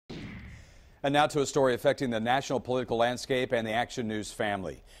And now to a story affecting the national political landscape and the Action News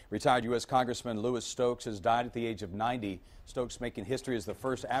family. Retired U.S. Congressman Louis Stokes has died at the age of 90. Stokes making history as the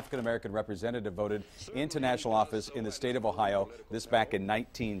first African-American representative voted into national office in the state of Ohio, this back in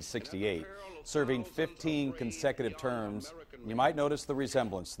 1968. Serving 15 consecutive terms, you might notice the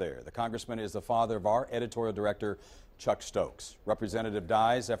resemblance there. The congressman is the father of our editorial director, Chuck Stokes. Representative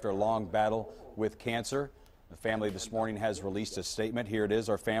dies after a long battle with cancer. The family this morning has released a statement. Here it is.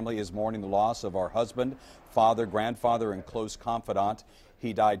 Our family is mourning the loss of our husband, father, grandfather, and close confidant.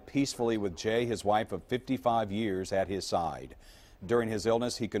 He died peacefully with Jay, his wife of 55 years, at his side. During his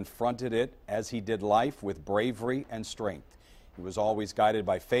illness, he confronted it, as he did life, with bravery and strength. He was always guided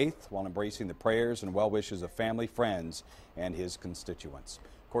by faith while embracing the prayers and well wishes of family, friends, and his constituents.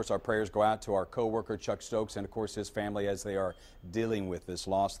 Of course, our prayers go out to our co-worker Chuck Stokes and, of course, his family as they are dealing with this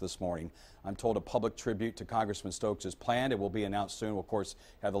loss this morning. I'm told a public tribute to Congressman Stokes is planned. It will be announced soon. We'll, of course,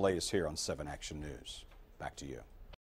 have the latest here on 7 Action News. Back to you.